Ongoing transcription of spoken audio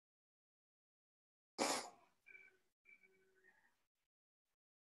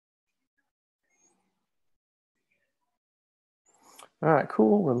All right,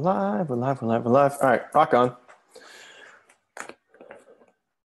 cool. We're live. We're live. We're live. We're live. All right, rock on.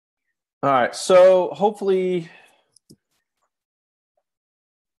 All right, so hopefully,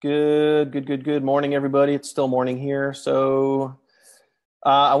 good morning, everybody. It's still morning here. So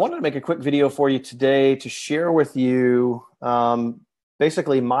I wanted to make a quick video for you today to share with you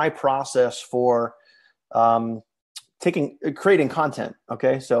basically my process for creating content.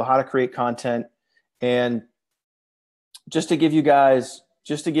 Okay, so how to create content, and just to give you guys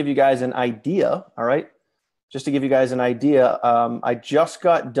an idea. All right. Just to give you guys an idea, I just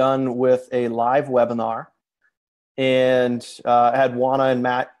got done with a live webinar, and I had Juana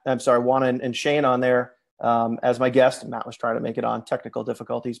and Shane on there as my guest. Matt was trying to make it on, technical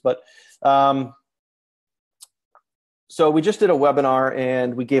difficulties. But so we just did a webinar,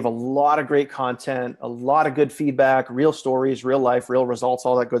 and we gave a lot of great content, a lot of good feedback, real stories, real life, real results,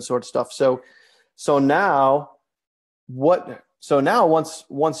 all that good sort of stuff. So now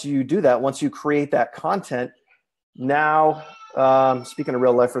once you do that, once you create that content, now, speaking of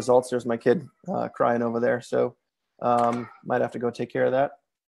real life results, there's my kid crying over there. So might have to go take care of that.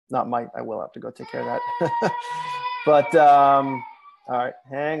 I will have to go take care of that. But all right,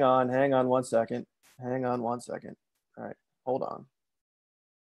 hang on 1 second. Hang on 1 second. All right, hold on.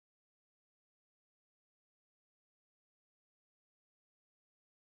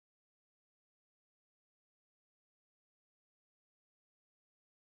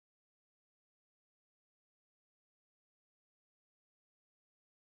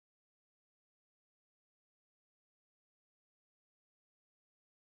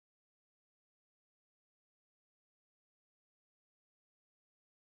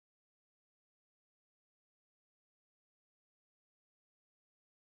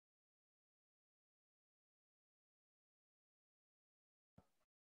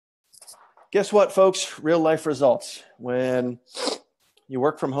 Guess what, folks? Real life results. When you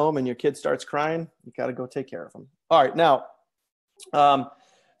work from home and your kid starts crying, you got to go take care of them. All right, now,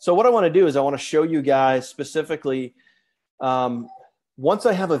 so what I want to do is I want to show you guys specifically once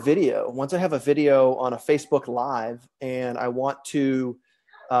I have a video on a Facebook Live, and I want to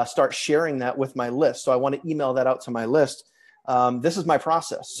start sharing that with my list. So I want to email that out to my list. This is my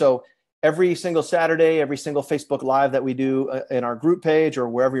process. So every single Saturday, every single Facebook Live that we do in our group page or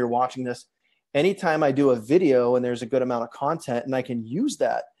wherever you're watching this, anytime I do a video and there's a good amount of content and I can use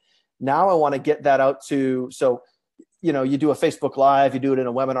that, now I want to get that out to, so, you know, you do a Facebook Live, you do it in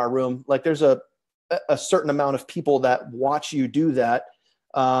a webinar room, like there's a certain amount of people that watch you do that.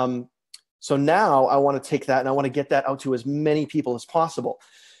 So now I want to take that and I want to get that out to as many people as possible.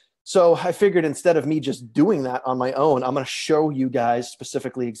 So I figured instead of me just doing that on my own, I'm going to show you guys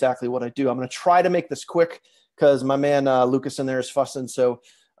specifically exactly what I do. I'm going to try to make this quick because my man Lucas in there is fussing. So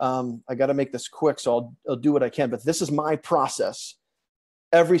I got to make this quick. So I'll do what I can. But this is my process.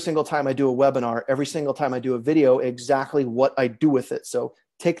 Every single time I do a webinar, every single time I do a video, exactly what I do with it. So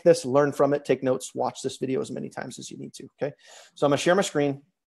take this, learn from it, take notes, watch this video as many times as you need to. Okay. So I'm going to share my screen.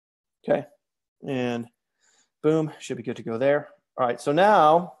 Okay. And boom, should be good to go there. All right. So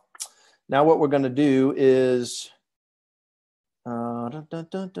now what we're going to do is, so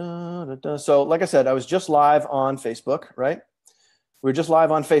like I said, I was just live on Facebook, right? We're just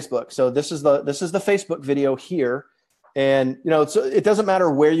live on Facebook. So this is the Facebook video here. And, you know, it doesn't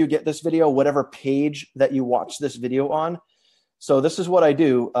matter where you get this video, whatever page that you watch this video on. So this is what I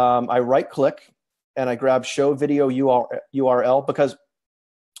do. I right click and I grab show video URL, because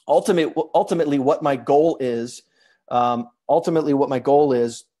ultimately what my goal is,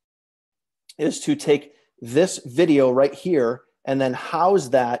 is to take this video right here and then house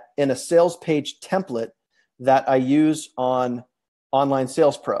that in a sales page template that I use on Online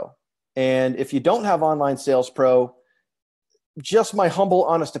Sales Pro. And if you don't have Online Sales Pro, just my humble,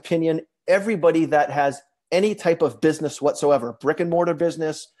 honest opinion, everybody that has any type of business whatsoever, brick and mortar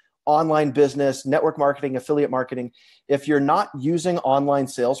business, online business, network marketing, affiliate marketing, if you're not using Online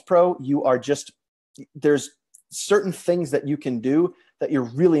Sales Pro, there's certain things that you can do that you're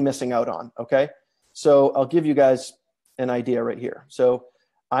really missing out on. Okay. So I'll give you guys an idea right here. So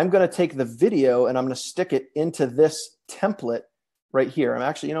I'm going to take the video and I'm going to stick it into this template right here. I'm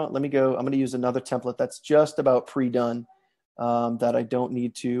actually, you know what, I'm going to use another template that's just about pre-done, that I don't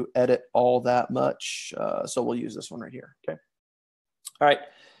need to edit all that much. So we'll use this one right here. Okay. All right.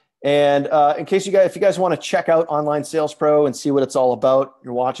 And if you guys want to check out Online Sales Pro and see what it's all about,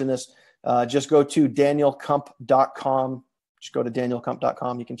 you're watching this, just go to danielkump.com. Just go to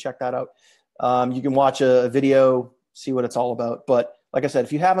danielkump.com. You can check that out. You can watch a video, see what it's all about. But like I said,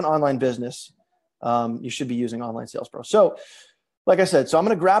 if you have an online business, you should be using Online Sales Pro. So like I said, so I'm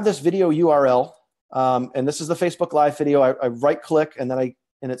going to grab this video URL. And this is the Facebook Live video. I right click and then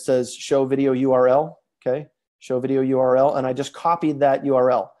and it says show video URL. Okay, show video URL, and I just copied that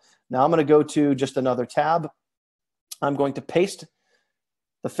URL. Now I'm going to go to just another tab. I'm going to paste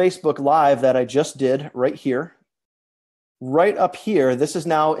the Facebook Live that I just did right here. Right up here, this is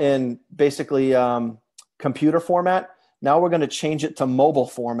now in basically computer format. Now we're going to change it to mobile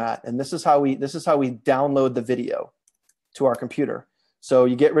format, and this is how we download the video to our computer. So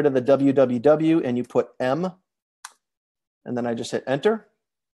you get rid of the www and you put M, and then I just hit enter.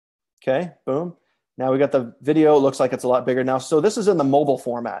 Okay, boom. Now we got the video. It looks like it's a lot bigger now. So this is in the mobile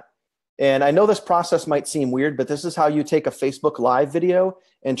format. And I know this process might seem weird, but this is how you take a Facebook Live video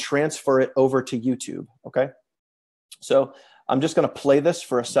and transfer it over to YouTube, okay? So I'm just gonna play this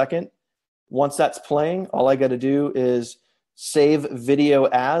for a second. Once that's playing, all I gotta do is save video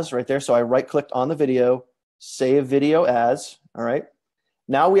as right there. So I right-clicked on the video, save video as, all right?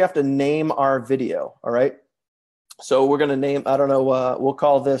 Now we have to name our video, all right? So we're gonna name, I don't know, we'll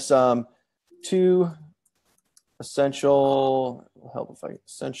call this 2 essential,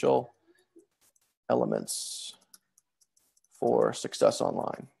 essential elements for success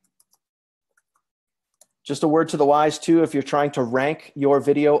online. Just a word to the wise too, if you're trying to rank your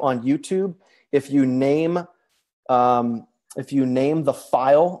video on YouTube, if you name the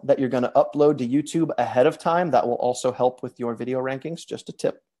file that you're going to upload to YouTube ahead of time, that will also help with your video rankings. Just a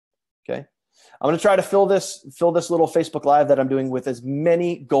tip. Okay. I'm going to try to fill this little Facebook Live that I'm doing with as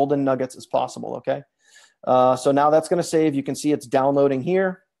many golden nuggets as possible. Okay. So now that's going to save. You can see it's downloading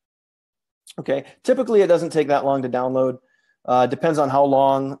here. Okay. Typically, it doesn't take that long to download. Depends on how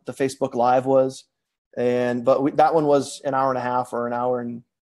long the Facebook Live was, but that one was an hour and a half or an hour and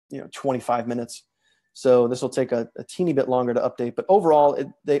 25 minutes. So this will take a teeny bit longer to update. But overall,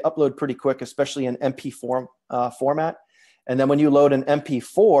 they upload pretty quick, especially in MP4 format. And then when you load an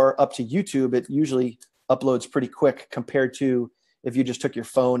MP4 up to YouTube, it usually uploads pretty quick compared to if you just took your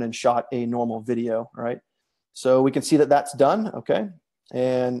phone and shot a normal video, right? So we can see that that's done, okay?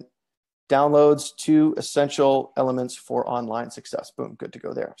 And downloads 2 essential elements for online success. Boom, good to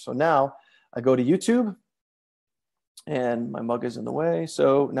go there. So now I go to YouTube and my mug is in the way.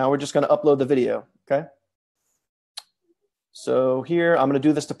 So now we're just gonna upload the video, okay? So here, I'm gonna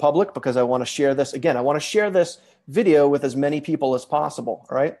do this to public because I wanna share this. Again, I wanna share this video with as many people as possible,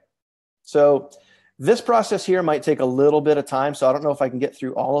 all right? So this process here might take a little bit of time, so I don't know if I can get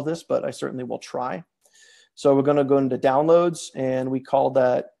through all of this, but I certainly will try. So we're gonna go into downloads and we call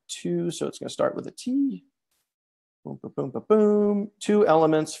that 2, so it's gonna start with a T. Boom, boom, boom, boom, boom. 2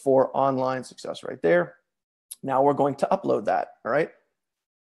 elements for online success right there. Now we're going to upload that, all right?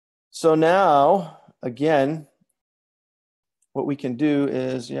 So now, again, what we can do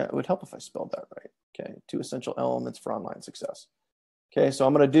is, yeah, it would help if I spelled that right. Okay, 2 essential elements for online success. Okay, so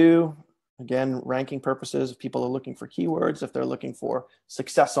I'm gonna do, again, ranking purposes. If people are looking for keywords, if they're looking for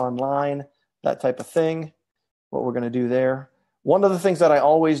success online, that type of thing, what we're gonna do there. One of the things that I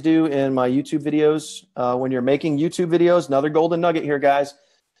always do in my YouTube videos, when you're making YouTube videos, another golden nugget here, guys,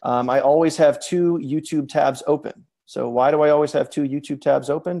 I always have 2 YouTube tabs open. So why do I always have 2 YouTube tabs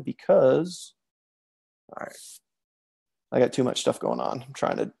open? Because, all right, I got too much stuff going on. I'm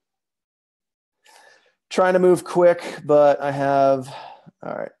trying to move quick, but I have,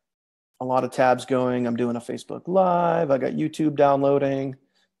 all right, a lot of tabs going. I'm doing a Facebook Live. I got YouTube downloading,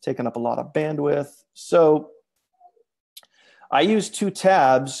 taking up a lot of bandwidth. So I use 2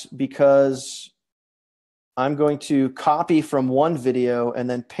 tabs because I'm going to copy from one video and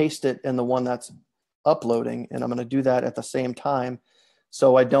then paste it in the one that's uploading. And I'm going to do that at the same time.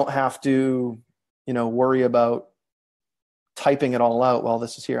 So I don't have to, worry about typing it all out while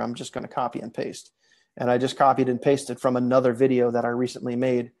this is here. I'm just going to copy and paste. And I just copied and pasted from another video that I recently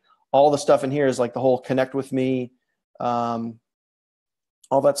made. All the stuff in here is like the whole connect with me, all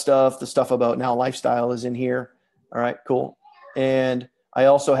that stuff. The stuff about Now Lifestyle is in here. All right, cool. And I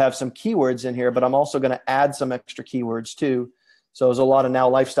also have some keywords in here, but I'm also going to add some extra keywords too. So there's a lot of Now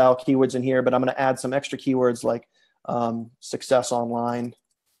Lifestyle keywords in here, but I'm going to add some extra keywords like success online,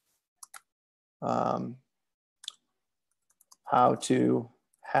 how to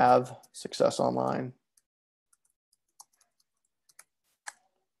have success online,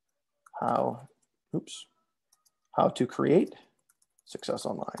 how to create success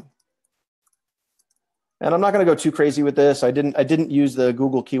online. And I'm not going to go too crazy with this. I didn't use the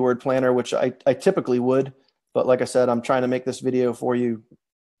Google Keyword Planner, which I typically would. But like I said, I'm trying to make this video for you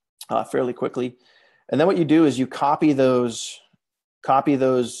fairly quickly. And then what you do is you copy those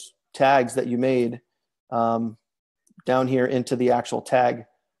tags that you made down here into the actual tag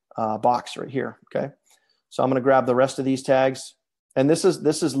box right here. Okay. So I'm going to grab the rest of these tags And this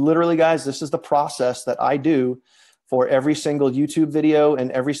is literally, guys, this is the process that I do for every single YouTube video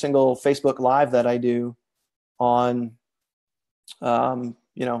and every single Facebook Live that I do on,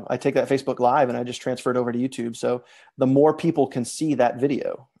 I take that Facebook Live and I just transfer it over to YouTube. So the more people can see that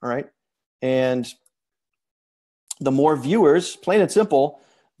video, all right? And the more viewers, plain and simple,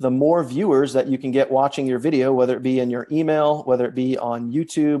 the more viewers that you can get watching your video, whether it be in your email, whether it be on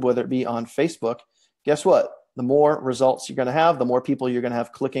YouTube, whether it be on Facebook, guess what? The more results you're going to have, the more people you're going to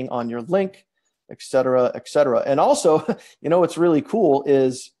have clicking on your link, et cetera, et cetera. And also, what's really cool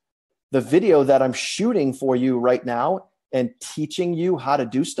is the video that I'm shooting for you right now and teaching you how to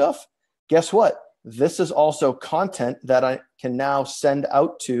do stuff. Guess what? This is also content that I can now send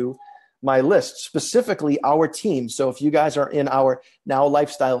out to my list, specifically our team. So if you guys are in our Now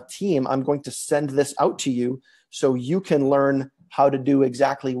Lifestyle team, I'm going to send this out to you so you can learn how to do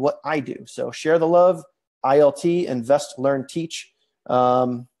exactly what I do. So share the love, ILT, invest, learn, teach.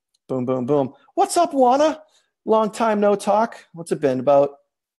 Boom, boom, boom. What's up, Juana? Long time no talk. What's it been? About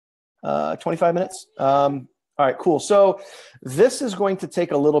 25 minutes? All right, cool. So this is going to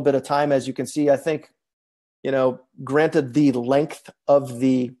take a little bit of time. As you can see, I think, granted the length of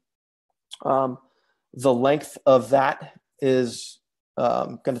that is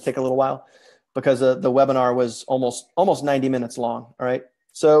going to take a little while because the webinar was almost 90 minutes long. All right.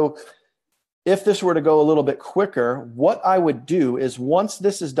 So if this were to go a little bit quicker, what I would do is once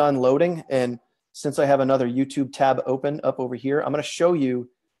this is done loading, and since I have another YouTube tab open up over here, I'm going to show you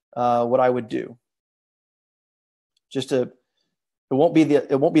what I would do. It won't be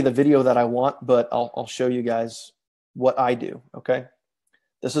the video that I want, but I'll show you guys what I do. Okay.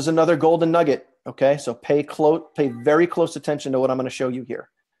 This is another golden nugget. Okay. So pay very close attention to what I'm going to show you here.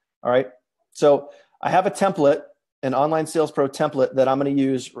 All right. So I have a template, an Online Sales Pro template that I'm going to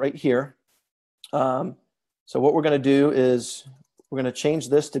use right here. So what we're going to do is we're going to change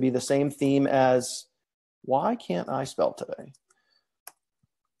this to be the same theme as, why can't I spell today?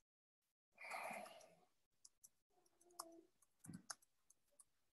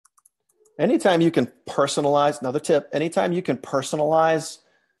 Anytime you can personalize, another tip, anytime you can personalize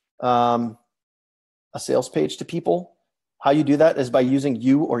a sales page to people, how you do that is by using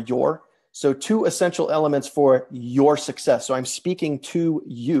you or your. So 2 essential elements for your success. So I'm speaking to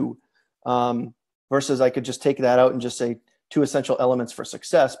you versus I could just take that out and just say 2 essential elements for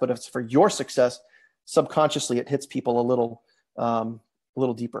success. But if it's for your success, subconsciously it hits people a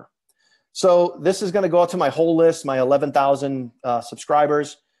little deeper. So this is going to go out to my whole list, my 11,000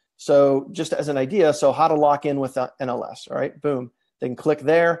 subscribers. So just as an idea, so how to lock in with NLS, all right, boom. They can click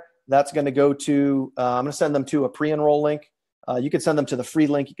there. That's going to go to, I'm going to send them to a pre-enroll link. You could send them to the free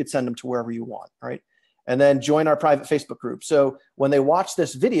link. You could send them to wherever you want, right? And then join our private Facebook group. So when they watch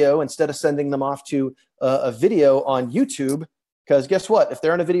this video, instead of sending them off to a video on YouTube, because guess what? If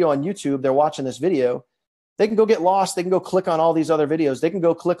they're in a video on YouTube, they're watching this video, they can go get lost. They can go click on all these other videos. They can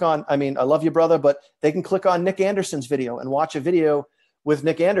go click on, I love you, brother, but they can click on Nick Anderson's video and watch a video with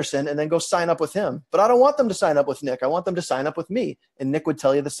Nick Anderson and then go sign up with him. But I don't want them to sign up with Nick. I want them to sign up with me. And Nick would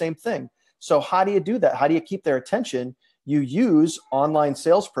tell you the same thing. So how do you do that? How do you keep their attention? You use Online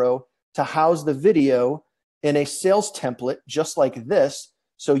Sales Pro to house the video in a sales template just like this.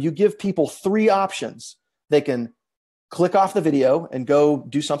 So you give people 3 options. They can click off the video and go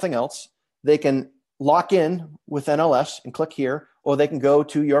do something else. They can lock in with NLS and click here, or they can go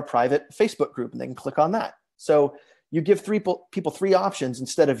to your private Facebook group and they can click on that. So you give people 3 options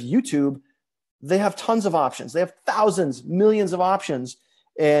instead of YouTube. They have tons of options. They have thousands, millions of options,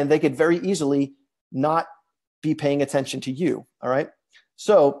 and they could very easily not be paying attention to you. All right.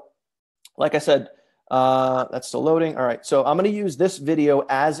 So like I said, that's still loading. All right. So I'm going to use this video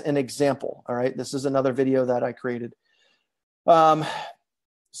as an example. All right. This is another video that I created.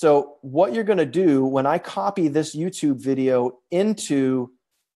 So what you're going to do when I copy this YouTube video into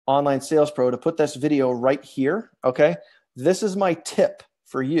Online Sales Pro to put this video right here, okay? This is my tip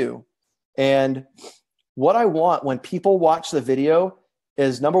for you. And what I want when people watch the video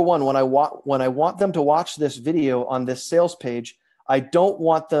is, number one, when I want them to watch this video on this sales page, I don't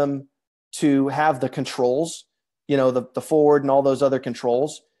want them to have the controls, the forward and all those other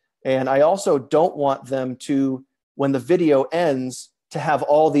controls. And I also don't want them to, when the video ends, to have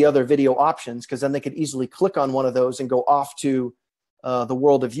all the other video options, because then they could easily click on one of those and go off to the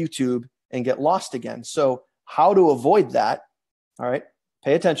world of YouTube and get lost again. So how to avoid that? All right,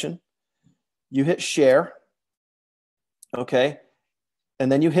 pay attention. You hit share, okay?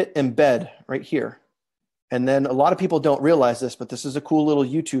 And then you hit embed right here. And then a lot of people don't realize this, but this is a cool little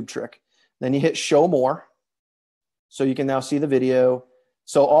YouTube trick. Then you hit show more. So you can now see the video.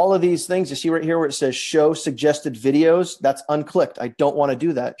 So all of these things you see right here where it says show suggested videos, that's unclicked. I don't want to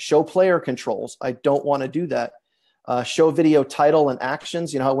do that. Show player controls. I don't want to do that. Show video title and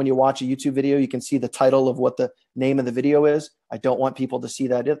actions. You know how when you watch a YouTube video, you can see the title of what the name of the video is. I don't want people to see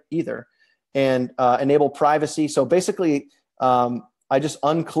that either. And enable privacy. So basically, I just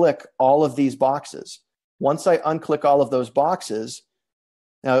unclick all of these boxes. Once I unclick all of those boxes,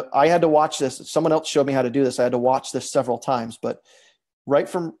 now I had to watch this. Someone else showed me how to do this. I had to watch this several times, but right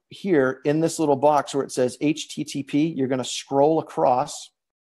from here in this little box where it says HTTP, you're going to scroll across,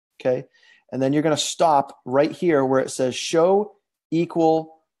 okay? And then you're going to stop right here where it says show info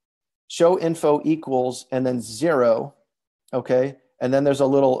equals, and then 0, okay? And then there's a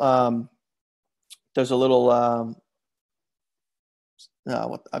little, I'm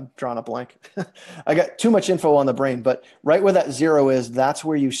drawing a blank. I got too much info on the brain, but right where that 0 is, that's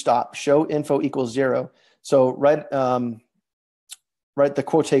where you stop. Show info equals 0. So right the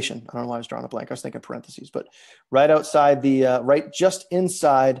quotation. I don't know why I was drawing a blank. I was thinking parentheses, but right outside the, right just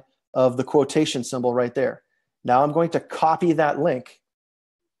inside of the quotation symbol right there. Now I'm going to copy that link.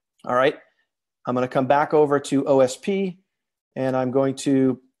 All right. I'm going to come back over to OSP and I'm going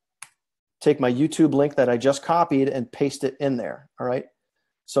to take my YouTube link that I just copied and paste it in there. All right.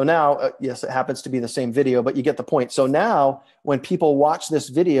 So now, yes, it happens to be the same video, but you get the point. So now when people watch this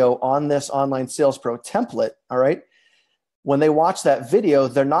video on this Online Sales Pro template, all right, when they watch that video,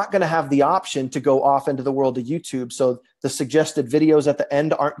 they're not going to have the option to go off into the world of YouTube. So the suggested videos at the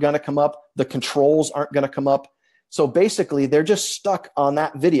end aren't going to come up. The controls aren't going to come up. So basically, they're just stuck on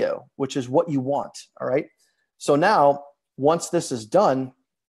that video, which is what you want. All right. So now, once this is done,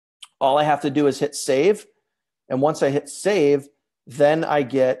 all I have to do is hit save. And once I hit save, then I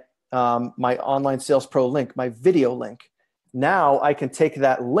get my Online Sales Pro link, my video link. Now I can take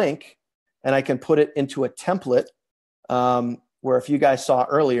that link and I can put it into a template. Where if you guys saw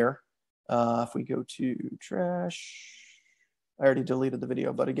earlier, if we go to trash, I already deleted the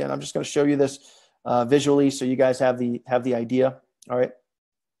video, but again, I'm just going to show you this visually so you guys have the idea. All right.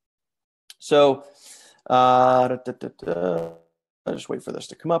 So I'll just wait for this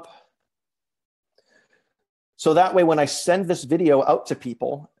to come up. So that way, when I send this video out to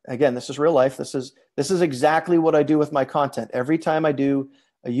people, again, this is real life. This is exactly what I do with my content. Every time I do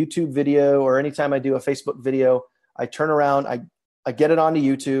a YouTube video or anytime I do a Facebook video, I turn around, I get it onto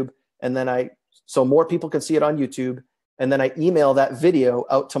YouTube, and then so more people can see it on YouTube, and then I email that video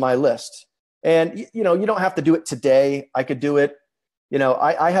out to my list. And, you know, you don't have to do it today. I could do it, you know,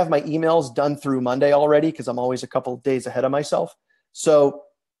 I have my emails done through Monday already because I'm always a couple of days ahead of myself. So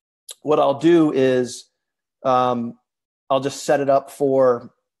what I'll do is I'll just set it up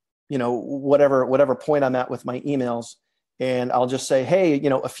for, you know, whatever point I'm at with my emails. And I'll just say, hey, you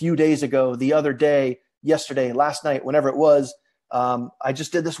know, a few days ago, the other day, yesterday, last night, whenever it was, I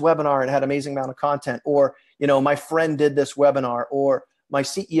just did this webinar and had an amazing amount of content, or, you know, my friend did this webinar, or my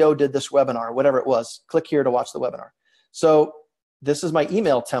CEO did this webinar, whatever it was. Click here to watch the webinar. So this is my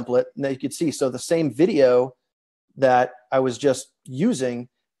email template, and you can see, so the same video that I was just using,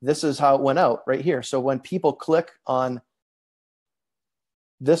 this is how it went out right here. So when people click on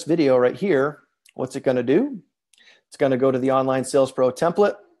this video right here, what's it going to do? It's going to go to the Online Sales Pro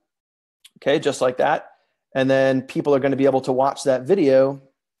template. Okay, just like that. And then people are going to be able to watch that video.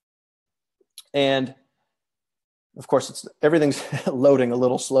 And of course, everything's loading a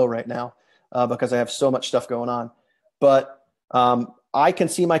little slow right now because I have so much stuff going on. But I can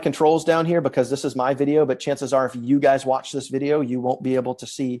see my controls down here because this is my video, but chances are if you guys watch this video, you won't be able to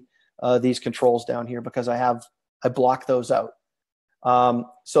see these controls down here because I block those out.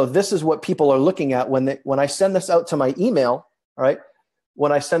 So this is what people are looking at when I send this out to my email, all right?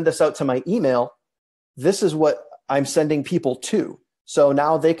 When I send this out to my email, this is what I'm sending people to. So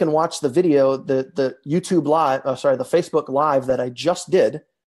now they can watch the video, the YouTube live, the Facebook live that I just did,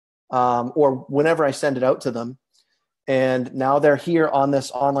 or whenever I send it out to them. And now they're here on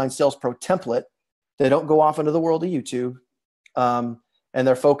this Online Sales Pro template. They don't go off into the world of YouTube, and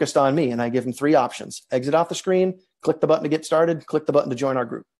they're focused on me. And I give them 3 options: exit off the screen, click the button to get started, click the button to join our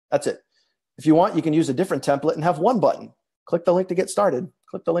group. That's it. If you want, you can use a different template and have 1 button. Click the link to get started.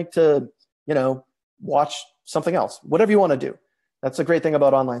 Click the link to, you know, watch something else. Whatever you want to do. That's the great thing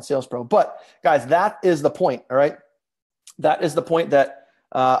about Online Sales Pro. But guys, that is the point. All right. That is the point that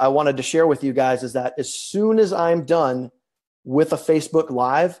I wanted to share with you guys, is that as soon as I'm done with a Facebook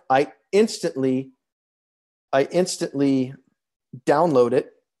Live, I instantly download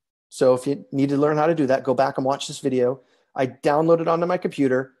it. So if you need to learn how to do that, go back and watch this video. I download it onto my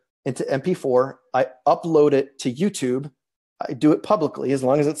computer into MP4. I upload it to YouTube. I do it publicly, as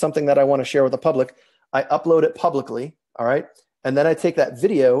long as it's something that I want to share with the public. I upload it publicly. All right. And then I take that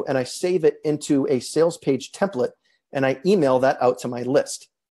video and I save it into a sales page template and I email that out to my list.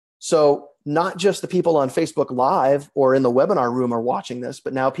 So not just the people on Facebook Live or in the webinar room are watching this,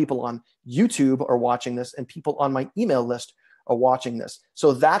 but now people on YouTube are watching this and people on my email list are watching this.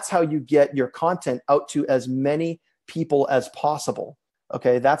 So that's how you get your content out to as many people as possible.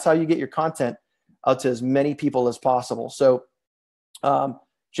 Okay, that's how you get your content out to as many people as possible. So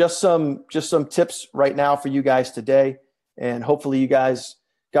just some tips right now for you guys today. And hopefully you guys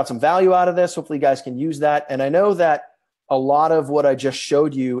got some value out of this. Hopefully you guys can use that. And I know that a lot of what I just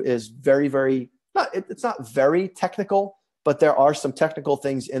showed you is very, it's not very technical, but there are some technical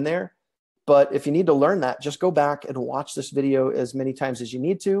things in there. But if you need to learn that, just go back and watch this video as many times as you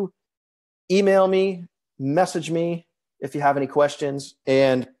need to. Email me, message me if you have any questions.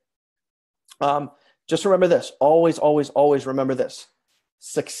 And just remember this, always, always, always remember this.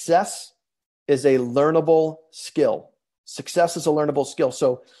 Success is a learnable skill. Success is a learnable skill.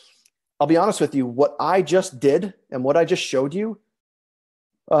 So I'll be honest with you, what I just did and what I just showed you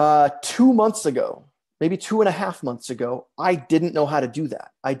 2 months ago, maybe 2.5 months ago, I didn't know how to do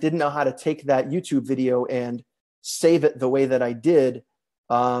that. I didn't know how to take that YouTube video and save it the way that I did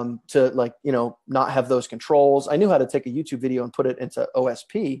to not have those controls. I knew how to take a YouTube video and put it into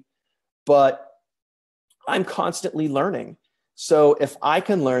OSP, but I'm constantly learning. So if I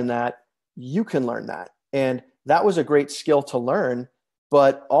can learn that, you can learn that. And that was a great skill to learn.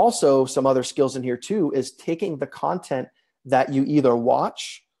 But also some other skills in here too is taking the content that you either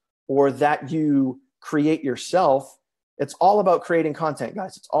watch or that you create yourself. It's all about creating content,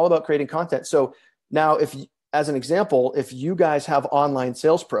 guys. It's all about creating content. So now as an example, if you guys have Online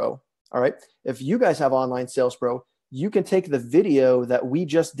Sales Pro, all right, if you guys have Online Sales Pro, you can take the video that we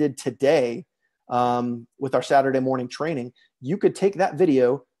just did today with our Saturday morning training. You could take that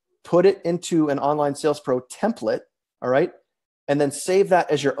video, put it into an Online Sales Pro template, all right, and then save that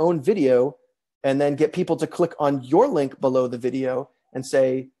as your own video and then get people to click on your link below the video and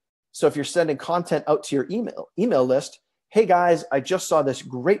say, so if you're sending content out to your email list, hey guys, I just saw this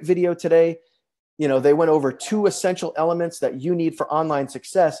great video today. They went over 2 essential elements that you need for online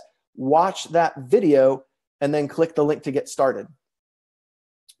success. Watch that video and then click the link to get started.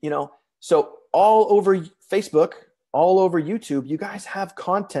 So all over Facebook, all over YouTube, you guys have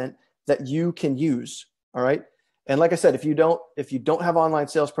content that you can use. All right. And like I said, if you don't have Online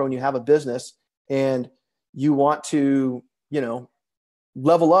Sales Pro and you have a business and you want to,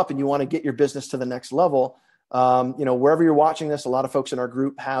 level up and you want to get your business to the next level, wherever you're watching this, a lot of folks in our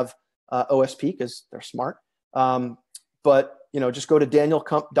group have OSP because they're smart. But just go to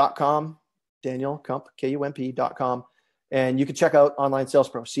danielkump.com, KUMP.com, and you can check out Online Sales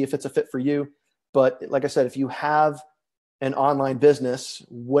Pro, see if it's a fit for you. But like I said, if you have an online business,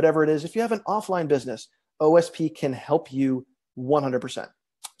 whatever it is, if you have an offline business, OSP can help you 100%.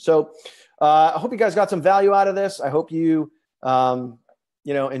 So I hope you guys got some value out of this. I hope you,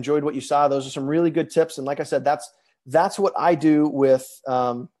 enjoyed what you saw. Those are some really good tips. And like I said, that's what I do with,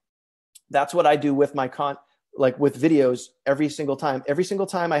 my with videos every single time. Every single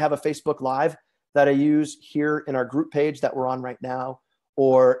time I have a Facebook Live that I use here in our group page that we're on right now,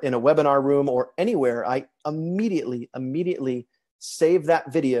 or in a webinar room or anywhere, I immediately save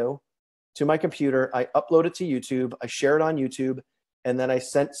that video to my computer. I upload it to YouTube. I share it on YouTube. And then I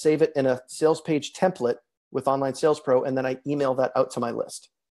save it in a sales page template with Online Sales Pro. And then I email that out to my list.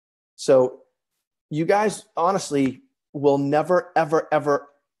 So you guys honestly will never, ever, ever,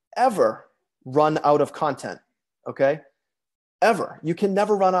 ever run out of content. Okay. Ever. You can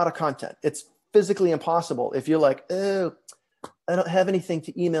never run out of content. It's physically impossible. If you're like, oh, I don't have anything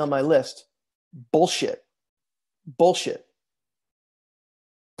to email my list. Bullshit. Just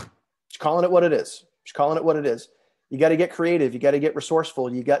calling it what it is. You got to get creative. You got to get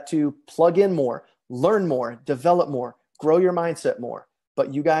resourceful. You got to plug in more, learn more, develop more, grow your mindset more.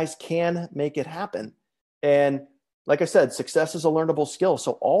 But you guys can make it happen. And like I said, success is a learnable skill.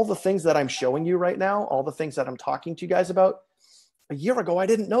 So all the things that I'm showing you right now, all the things that I'm talking to you guys about, a year ago, I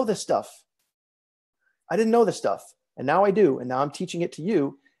didn't know this stuff. And now I do. And now I'm teaching it to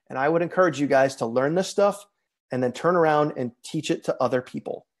you. And I would encourage you guys to learn this stuff and then turn around and teach it to other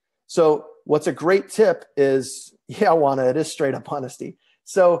people. So what's a great tip is, Juana, it is straight up honesty.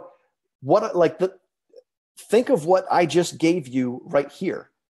 So think of what I just gave you right here.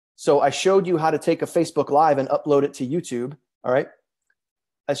 So I showed you how to take a Facebook Live and upload it to YouTube. All right.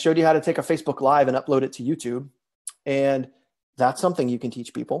 I showed you how to take a Facebook Live and upload it to YouTube. And that's something you can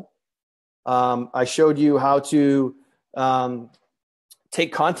teach people. I showed you how to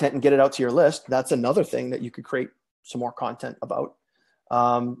take content and get it out to your list. That's another thing that you could create some more content about.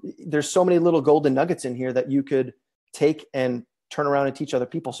 There's so many little golden nuggets in here that you could take and turn around and teach other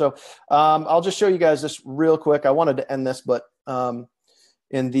people. So I'll just show you guys this real quick. I wanted to end this, but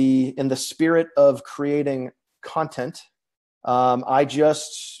in the spirit of creating content, I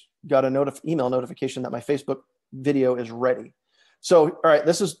just got a email notification that my Facebook video is ready. So, all right,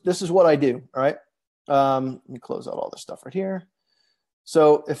 this is what I do. All right. Let me close out all this stuff right here.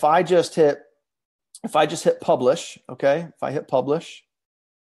 So if I just hit publish, okay, if I hit publish,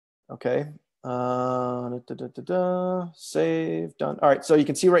 okay, save, done. All right, so you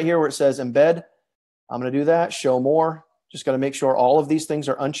can see right here where it says embed. I'm going to do that, show more. Just got to make sure all of these things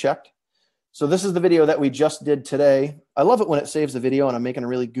are unchecked. So this is the video that we just did today. I love it when it saves the video and I'm making a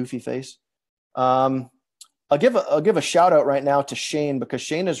really goofy face. I'll give a shout out right now to Shane, because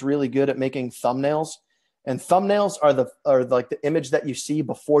Shane is really good at making thumbnails, and thumbnails are like the image that you see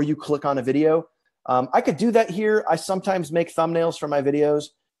before you click on a video. I could do that here. I sometimes make thumbnails for my videos,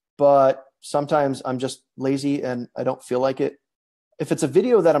 but sometimes I'm just lazy and I don't feel like it. If it's a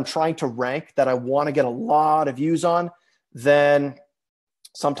video that I'm trying to rank, that I want to get a lot of views on, then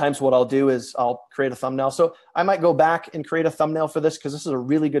sometimes what I'll do is I'll create a thumbnail. So I might go back and create a thumbnail for this, because this is a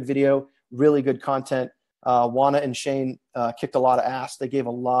really good video, really good content. Juana and Shane kicked a lot of ass. They gave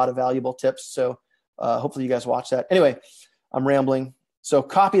a lot of valuable tips. So hopefully you guys watch that. Anyway, I'm rambling. So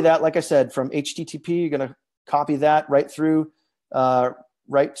copy that, like I said, from HTTP, you're going to copy that right through,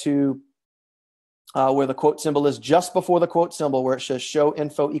 right to where the quote symbol is, just before the quote symbol where it says show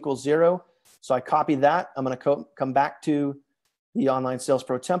info equals 0. So I copy that. I'm going to come back to the Online Sales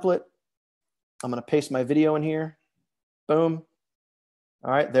Pro template. I'm going to paste my video in here. Boom.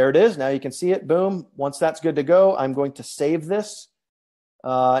 All right, there it is. Now you can see it. Boom. Once that's good to go, I'm going to save this.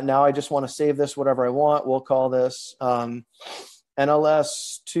 Now I just want to save this whatever I want. We'll call this NLS2.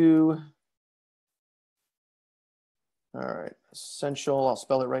 All right, essential. I'll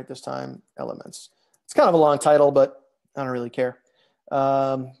spell it right this time. Elements. It's kind of a long title, but I don't really care.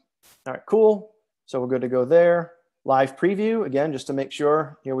 All right, cool. So we're good to go there. Live preview, again, just to make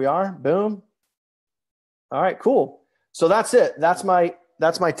sure. Here we are. Boom. All right, cool. So that's it. That's my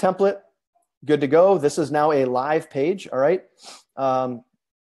template. Good to go. This is now a live page. All right. So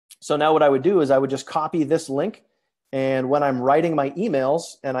now what I would do is I would just copy this link. And when I'm writing my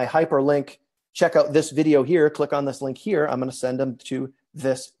emails and I hyperlink, check out this video here, click on this link here, I'm going to send them to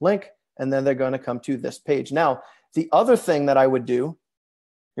this link, and then they're going to come to this page. Now, the other thing that I would do,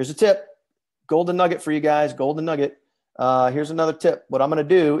 here's a tip, golden nugget for you guys, golden nugget. Here's another tip. What I'm going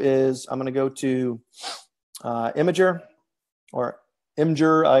to do is I'm going to go to Imgur, or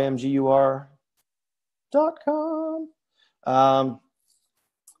Imgur, imgur.com.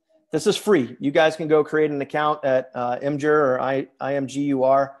 This is free. You guys can go create an account at Imgur or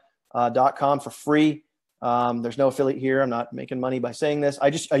imgur.com for free. There's no affiliate here. I'm not making money by saying this.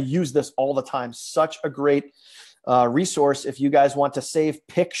 I use this all the time. Such a great resource if you guys want to save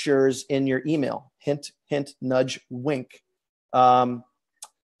pictures in your email. Hint, hint, nudge, wink.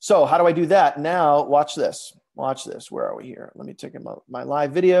 So how do I do that? Now, watch this. Watch this. Where are we here? Let me take my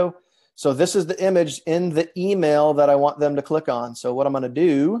live video. So this is the image in the email that I want them to click on. So what I'm going to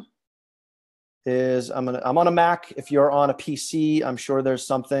do is I'm on a Mac. If you're on a PC, I'm sure there's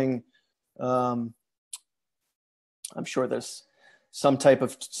something. I'm sure there's some type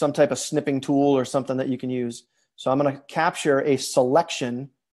of snipping tool or something that you can use. So I'm going to capture a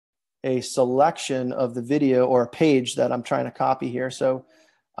selection of the video or a page that I'm trying to copy here. So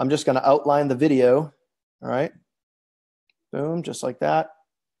I'm just going to outline the video. All right. Boom, just like that.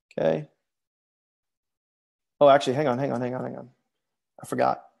 Okay. Oh, actually, hang on. I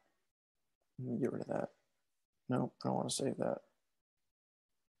forgot. Let me get rid of that. No, I don't want to save that.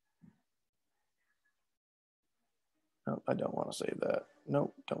 No, I don't want to save that.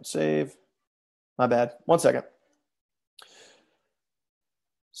 No, don't save. My bad. 1 second.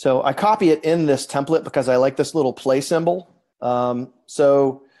 So I copy it in this template because I like this little play symbol. Instead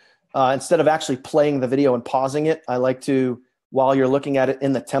of actually playing the video and pausing it, I like to, while you're looking at it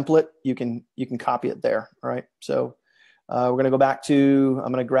in the template, you can copy it there. All right. So we're going to go back to,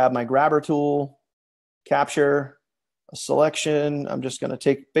 I'm going to grab my grabber tool, capture a selection. I'm just going to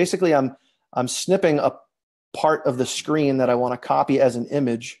take, basically I'm snipping a part of the screen that I want to copy as an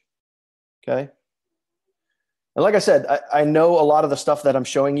image. Okay. And like I said, I know a lot of the stuff that I'm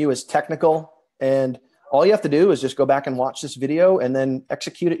showing you is technical, and all you have to do is just go back and watch this video and then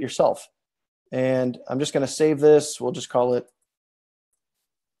execute it yourself. And I'm just going to save this. We'll just call it,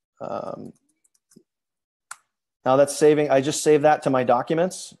 now that's saving. I just saved that to my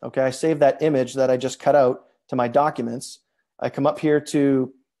documents. Okay. I saved that image that I just cut out to my documents. I come up here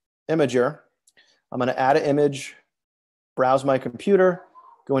to Imgur. I'm going to add an image, browse my computer,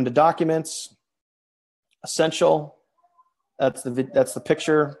 go into documents, essential, That's the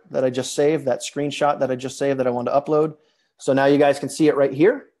picture that I just saved, that screenshot that I just saved that I wanted to upload. So now you guys can see it right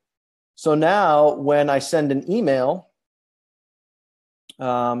here. So now when I send an email,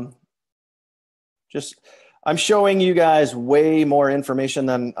 I'm showing you guys way more information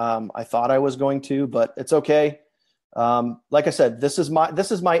than I thought I was going to, but it's okay. Like I said, this is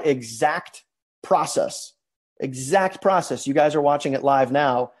my exact process. Exact process. You guys are watching it live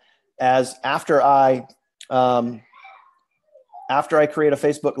now. As after I create a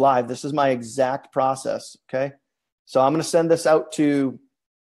Facebook Live, this is my exact process. Okay, so I'm going to send this out to.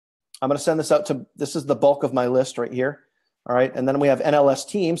 This is the bulk of my list right here. All right, and then we have NLS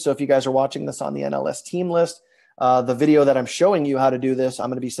team. So if you guys are watching this on the NLS team list, the video that I'm showing you how to do this, I'm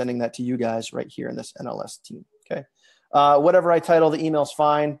going to be sending that to you guys right here in this NLS team. Okay, whatever I title the email's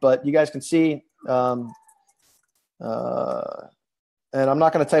fine, but you guys can see. And I'm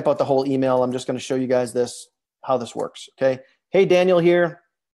not going to type out the whole email. I'm just going to show you guys how this works. Okay. Hey, Daniel here.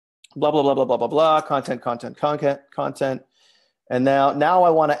 Blah, blah, blah, blah, blah, blah, blah. Content. And now I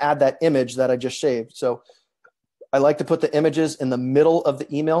want to add that image that I just saved. So I like to put the images in the middle of the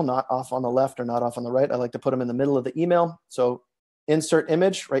email, not off on the left or not off on the right. I like to put them in the middle of the email. So insert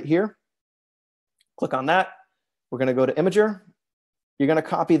image right here. Click on that. We're going to go to Imager. You're going to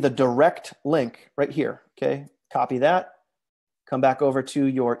copy the direct link right here. Okay. Copy that. Come back over to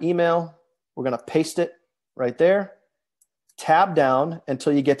your email. We're going to paste it right there. Tab down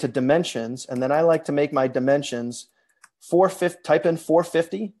until you get to dimensions. And then I like to make my dimensions 450, type in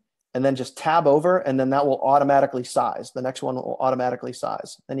 450, and then just tab over, and then that will automatically size. The next one will automatically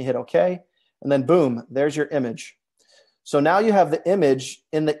size. Then you hit OK, and then boom, there's your image. So now you have the image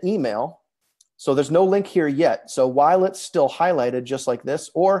in the email. So there's no link here yet. So while it's still highlighted just like this,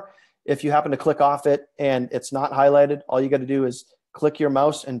 or if you happen to click off it and it's not highlighted, all you got to do is click your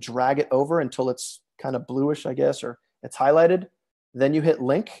mouse and drag it over until it's kind of bluish, I guess, or it's highlighted. Then you hit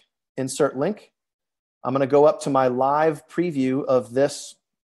link, insert link. I'm going to go up to my live preview of this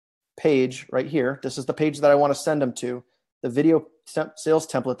page right here. This is the page that I want to send them to, the video sales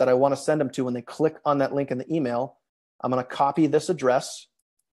template that I want to send them to when they click on that link in the email. I'm going to copy this address,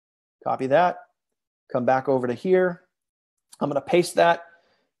 copy that, come back over to here. I'm going to paste that.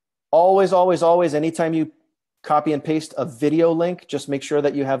 Always, always, always, anytime you copy and paste a video link, just make sure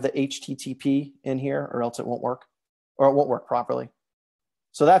that you have the HTTP in here or else it won't work, or it won't work properly.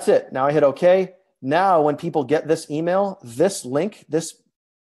 So that's it. Now I hit OK. Now when people get this email, this link, this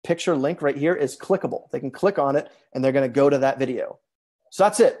picture link right here is clickable. They can click on it and they're going to go to that video. So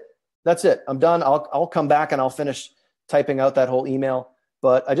that's it. That's it. I'm done. I'll come back and I'll finish typing out that whole email.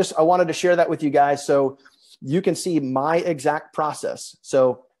 But I wanted to share that with you guys so you can see my exact process.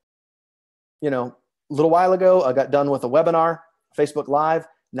 So, you know, a little while ago, I got done with a webinar, Facebook Live.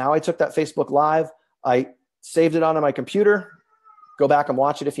 Now I took that Facebook Live, I saved it onto my computer. Go back and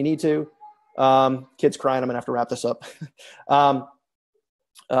watch it if you need to. Kids crying. I'm gonna have to wrap this up.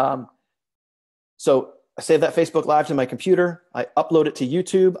 So I save that Facebook Live to my computer. I upload it to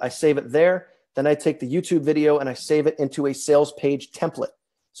YouTube. I save it there. Then I take the YouTube video and I save it into a sales page template.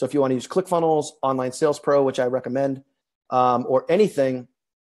 So if you want to use ClickFunnels, Online Sales Pro, which I recommend, or anything,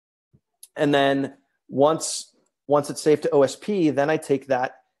 and then once it's saved to OSP, then I take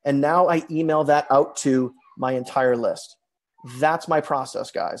that and now I email that out to my entire list. That's my process,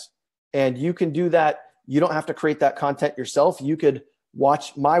 guys. And you can do that. You don't have to create that content yourself. You could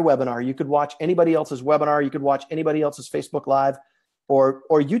watch my webinar. You could watch anybody else's webinar. You could watch anybody else's Facebook Live or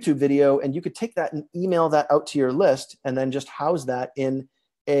YouTube video, and you could take that and email that out to your list and then just house that in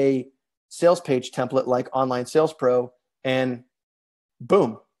a sales page template like Online Sales Pro, and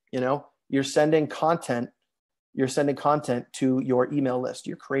boom, you know, you're sending content to your email list.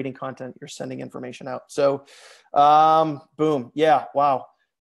 You're creating content, you're sending information out. So boom. Yeah. Wow.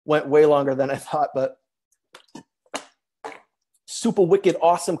 Went way longer than I thought, but super wicked,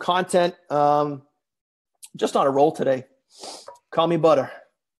 awesome content. Just on a roll today. Call me butter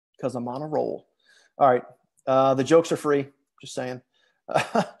because I'm on a roll. All right. The jokes are free. Just saying.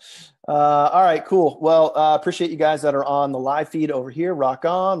 All right, cool. Well, appreciate you guys that are on the live feed over here. Rock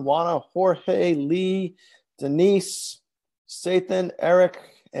on. Juana, Jorge, Lee, Denise, Sathan, Eric,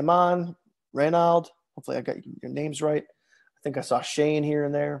 Iman, Reynald. Hopefully I got your names right. I think I saw Shane here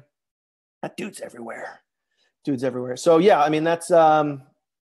and there. That dude's everywhere. Dude's everywhere. So yeah, I mean, that's all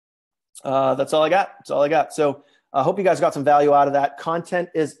I got. That's all I got. So I hope you guys got some value out of that. Content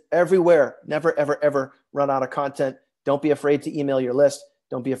is everywhere. Never, ever, ever run out of content. Don't be afraid to email your list.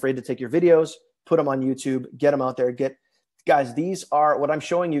 Don't be afraid to take your videos, put them on YouTube, get them out there. Guys, these are what I'm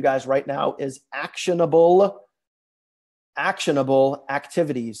showing you guys right now is actionable actionable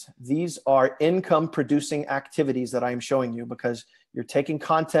activities. These are income producing activities that I'm showing you, because you're taking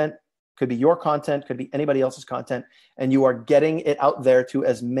content, could be your content, could be anybody else's content, and you are getting it out there to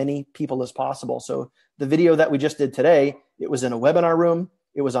as many people as possible. So the video that we just did today, it was in a webinar room.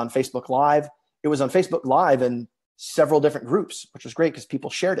 It was on Facebook Live. It was on Facebook Live in several different groups, which was great because people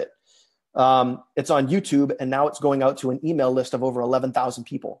shared it. It's on YouTube, and now it's going out to an email list of over 11,000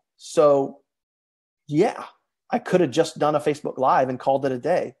 people. So yeah, I could have just done a Facebook Live and called it a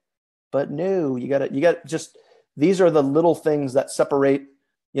day, but no, you got just, these are the little things that separate,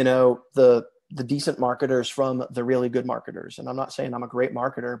 the decent marketers from the really good marketers. And I'm not saying I'm a great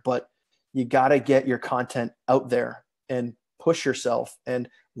marketer, but you got to get your content out there and push yourself and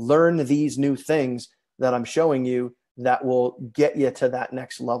learn these new things that I'm showing you that will get you to that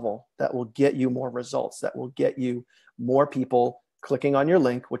next level, that will get you more results, that will get you more people clicking on your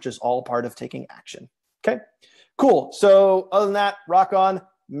link, which is all part of taking action. Okay, cool. So other than that, rock on,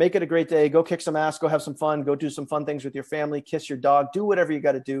 make it a great day. Go kick some ass, go have some fun, go do some fun things with your family, kiss your dog, do whatever you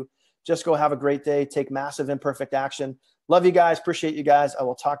got to do. Just go have a great day. Take massive imperfect action. Love you guys. Appreciate you guys. I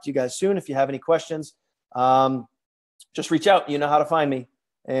will talk to you guys soon. If you have any questions, just reach out. You know how to find me.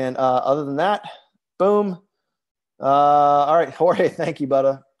 And other than that, boom. All right, Jorge, thank you,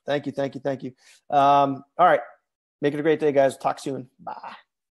 Butta. Thank you. All right, make it a great day, guys. Talk soon. Bye.